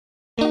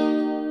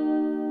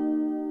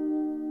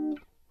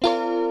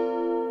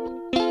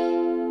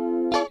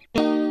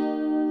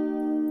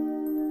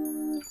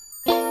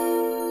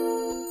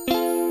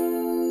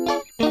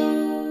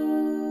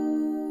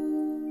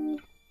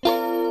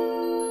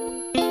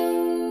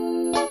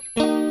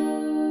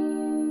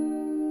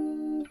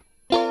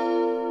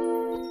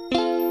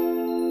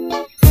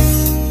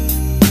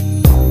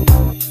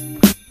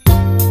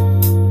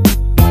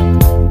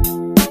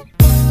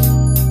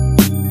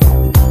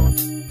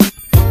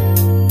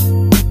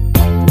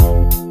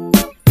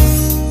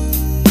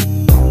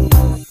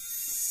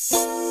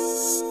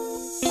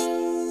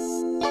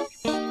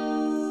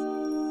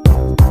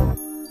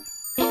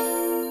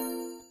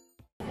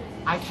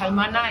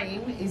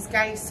is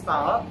Gay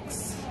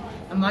Sparks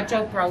and my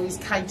job role is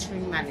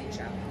catering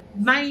manager.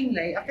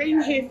 Mainly, I've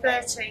been here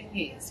 13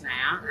 years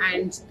now,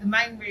 and the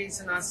main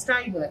reason I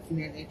stay working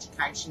in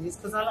education is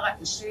because I like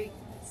the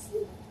students.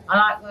 I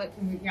like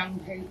working with young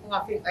people. I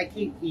think they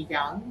keep you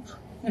young.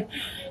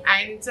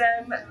 And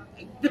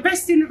the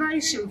best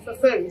innovation for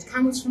food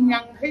comes from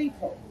young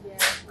people,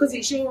 because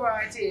it's your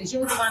ideas.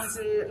 You're the ones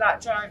who are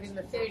like driving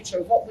the future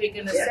of what we're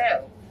going to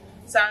sell.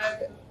 So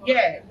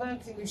yeah,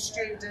 working with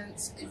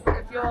students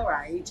of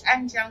your age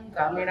and younger.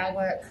 I mean, I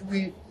work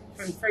with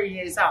from 3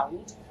 years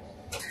old.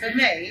 For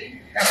me,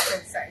 that's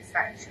job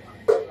satisfaction.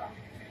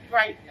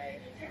 Greatly.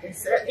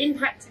 It's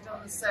impacted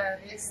on the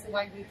service, the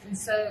way we can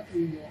serve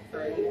you your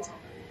food,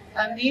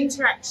 and the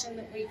interaction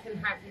that we can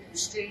have with the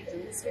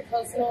students,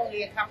 because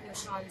normally a couple of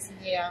times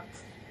a year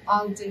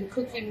I'll do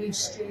cooking with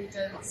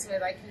students where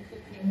they can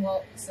cook in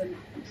woks and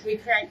we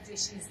create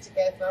dishes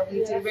together.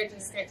 We do ready,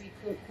 steady,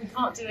 cook. We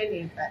can't do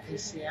any of that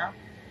this year.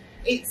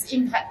 It's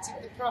impacted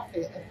the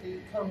profit of the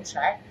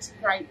contract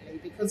greatly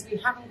because we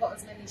haven't got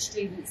as many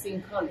students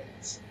in college.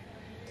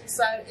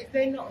 So if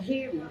they're not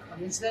here in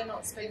college, they're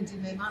not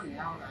spending their money,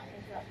 are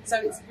they? So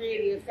it's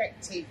really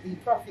affected the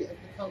profit of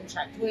the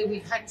contract, where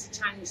we've had to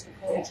change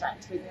the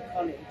contract with the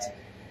college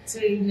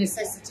to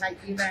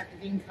necessitate the amount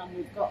of income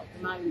we've got at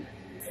the moment.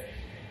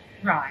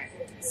 Right,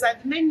 so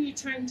the menu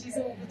changes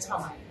all the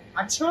time.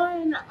 I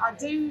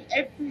do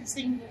every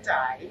single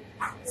day,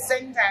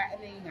 send out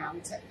an email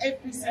to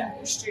every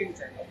single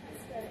student.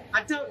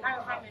 I don't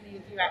know how many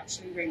of you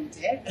actually read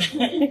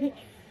it.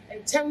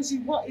 It tells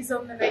you what is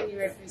on the menu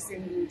every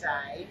single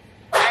day.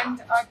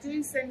 And I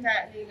do send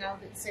out an email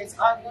that says,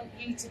 I want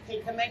you to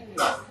pick a menu.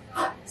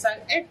 So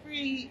I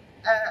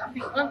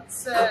think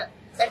once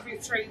every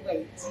 3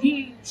 weeks,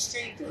 you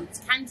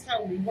students can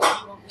tell me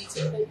what you want me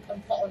to cook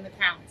and put on the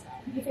counter.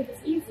 Do you think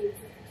it's easy?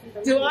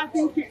 Do I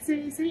think it's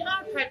easy?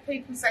 I've had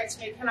people say to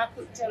me, can I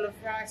cook jollof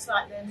rice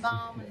like their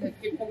mum? And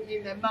they've put me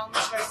in their mum's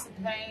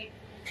recipe.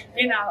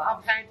 You know,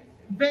 I've had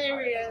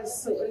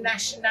various sort of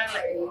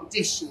nationality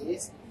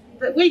dishes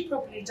that we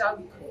probably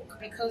don't cook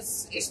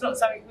because it's not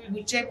something we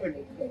would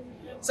generally cook.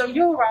 So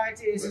your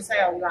ideas are, say,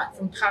 oh, like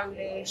from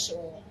Polish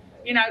or,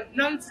 you know,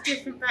 loads of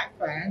different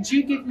backgrounds.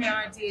 You give me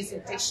ideas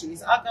of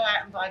dishes, I go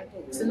out and buy the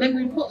books, and then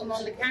we put them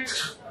on the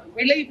counter.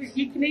 We leave it,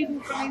 you can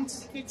even come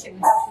into the kitchen and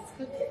help us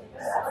cooking.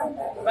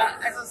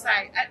 But as I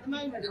say, at the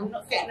moment I'm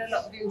not getting a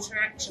lot of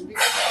interaction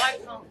because I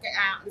can't get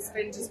out and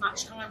spend as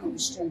much time with the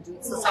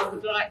students as I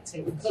would like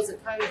to because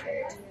of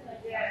COVID.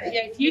 But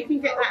yeah, if you can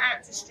get that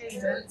out to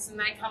students and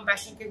they come back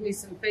and give me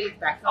some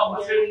feedback, I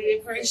would really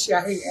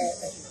appreciate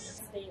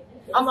it.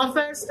 On my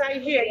first day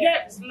here,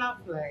 yeah, it's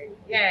lovely.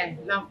 Yeah,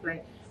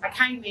 lovely. I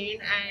came in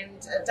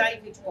and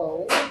David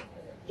Ball,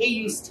 he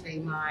used to be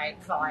my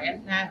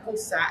client. Now,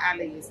 Hussa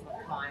Ali is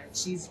my client.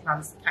 She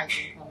runs the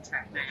catering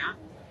contract now.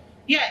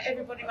 Yeah,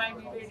 everybody made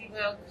me really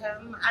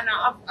welcome, and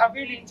I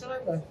really enjoy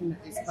working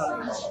at this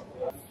college.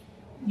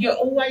 You're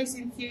always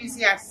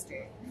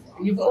enthusiastic.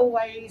 You're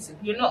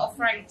not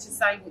afraid to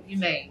say what you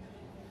mean.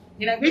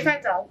 You know, with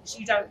adults,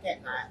 you don't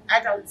get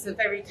that. Adults are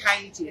very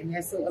cagey and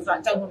they're sort of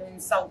like, don't want to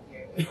insult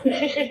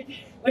you.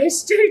 With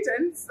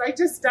students, they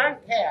just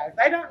don't care. If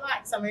they don't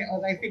like something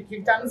or they think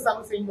you've done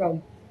something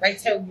wrong, they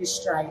tell you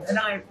straight, and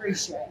I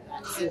appreciate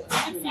that. Good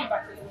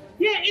feedback.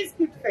 Yeah, it's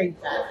good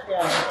feedback,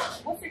 yeah.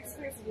 What's your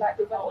experience like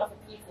with other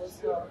people as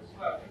well?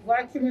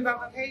 Working with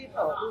other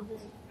people?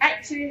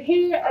 Actually,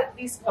 here at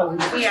this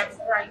college, we have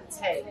a great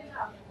team.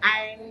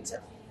 And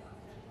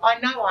I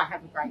know I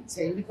have a great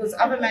team because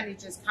other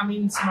managers come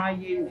into my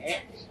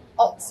unit,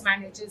 ops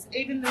managers,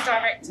 even the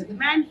director, the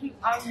man who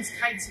owns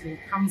catering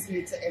comes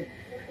here to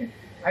everything.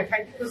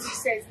 Okay, because he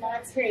says my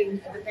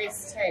team are the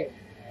best team.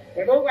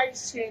 They're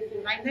always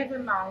cheerful, they never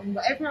moan.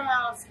 Whatever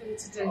I ask them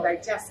to do,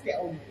 they just get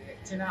on with it.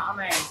 Do you know what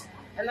I mean?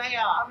 And they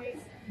are. I mean,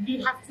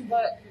 you have to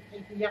work with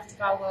people, you have to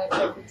go work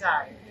every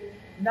day.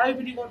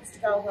 Nobody wants to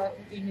go work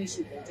and be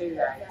miserable, do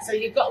they? So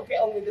you've got to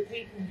get on with the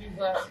people you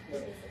work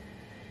with.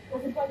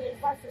 Have you got any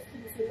advice for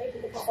students who may be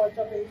looking for a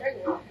job in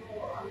general?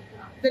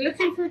 They're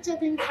looking for a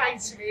job in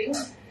catering.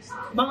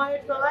 My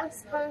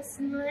advice,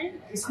 personally,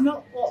 is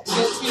not what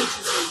your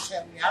teachers will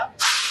tell you.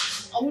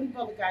 I wouldn't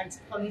bother going to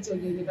college or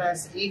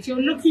university. If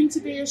you're looking to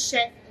be a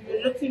chef and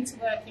you're looking to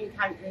work in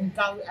catering,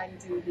 go and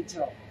do the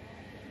job.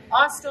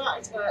 I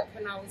started work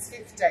when I was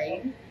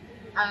 15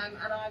 and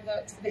I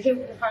worked for the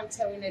Hilton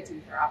Hotel in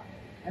Edinburgh,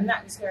 and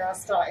that was where I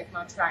started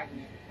my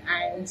training.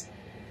 And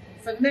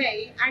for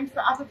me, and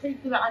for other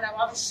people that I know,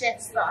 other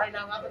chefs that I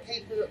know, other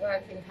people that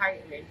work in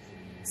catering,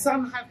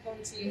 some have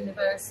gone to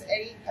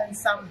university and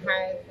some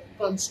have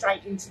gone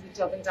straight into the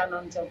job and done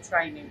on-job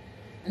training.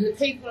 And the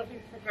people who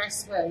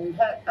progress well, who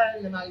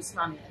earn the most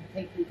money, are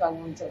the people who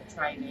go on job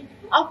training.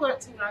 I've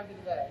worked all over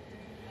the world.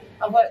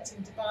 I've worked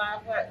in Dubai,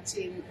 I've worked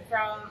in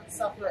France,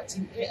 I've worked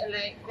in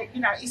Italy.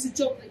 You know, it's a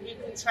job that you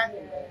can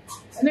travel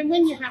with. And then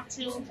when you have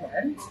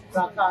children,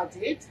 like I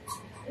did,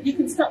 you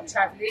can stop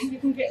travelling, you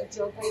can get a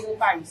job where you're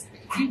based. But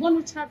if you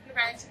want to travel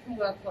around, you can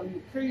work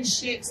on cruise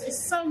ships. There's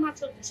so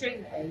much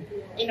opportunity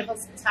in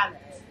hospitality.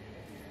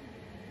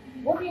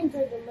 What do you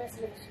enjoy the most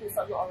when the students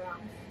are not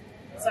around?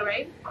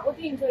 Sorry? What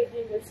do you enjoy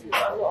doing when students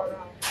are not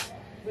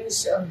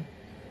around?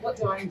 What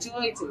do I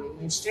enjoy doing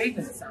when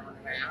students aren't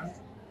around?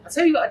 I'll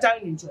tell you what I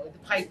don't enjoy, the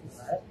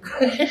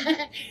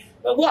paperwork.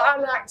 But what I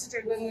like to do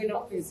when we're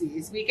not busy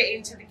is we get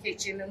into the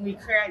kitchen and we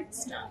create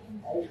stuff.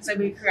 So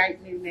we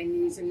create new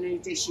menus and new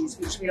dishes,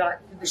 which we like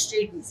for the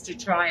students to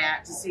try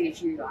out to see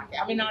if you like it.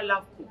 I mean, I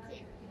love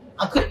cooking.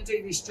 I couldn't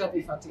do this job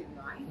if I didn't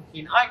like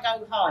cooking. I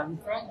go home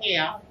from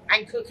here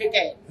and cook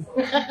again.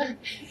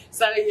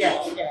 So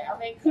yeah. I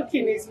mean,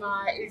 cooking is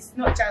it's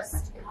not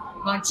just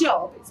my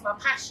job, it's my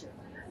passion.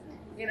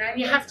 You know,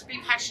 you have to be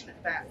passionate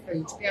about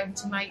food to be able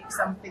to make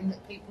something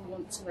that people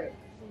want to eat.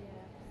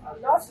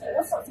 Lastly,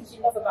 what's something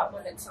you love about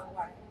Monarchs and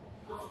why?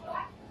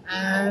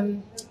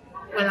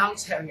 Well, I'll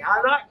tell you,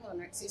 I like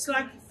Monarchs. It's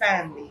like a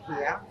family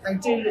here. They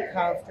do look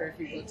after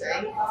everybody.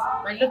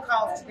 They look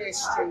after their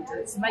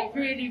students, and they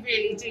really,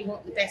 really do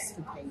want the best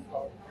for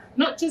people.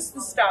 Not just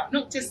the staff,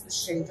 not just the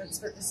students,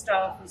 but the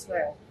staff as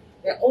well.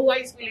 They're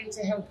always willing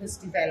to help us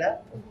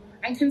develop.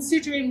 And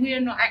considering we are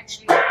not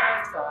actually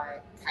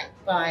employed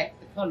by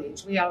the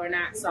college, we are an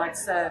outside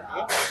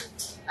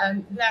service,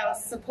 they are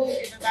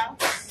supportive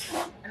of us.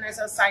 And as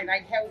I say, they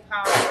help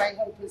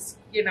us,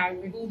 you know,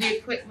 with all the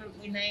equipment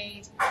we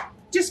need.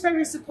 Just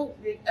very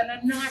supportive and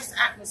a nice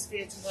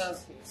atmosphere to work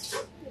in.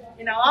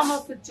 You know, I'm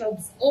offered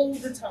jobs all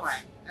the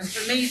time. And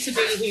for me to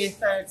be here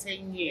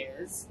 13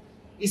 years,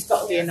 it's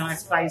got to be a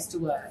nice place to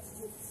work.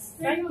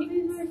 Thank you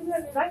again.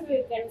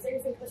 Is there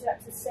anything you'd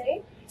like to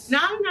say? No,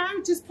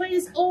 just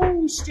please,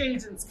 all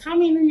students,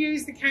 come in and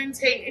use the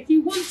canteen. If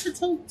you want to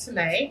talk to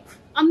me,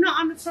 I'm not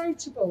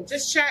unapproachable.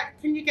 Just shout,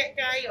 can you get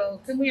Gay, or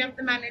can we have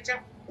the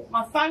manager?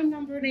 My phone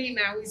number and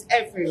email is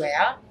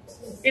everywhere.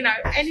 You know,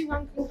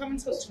 anyone can come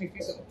and talk to me. If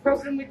you've got a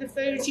problem with the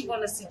food, you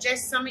want to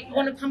suggest something, you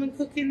want to come and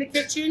cook in the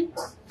kitchen,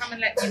 come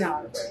and let me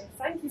know.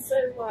 Thank you so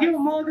much. You're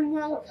more than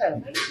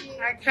welcome. Thank you.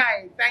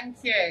 Okay, thank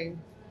you.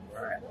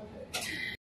 Right.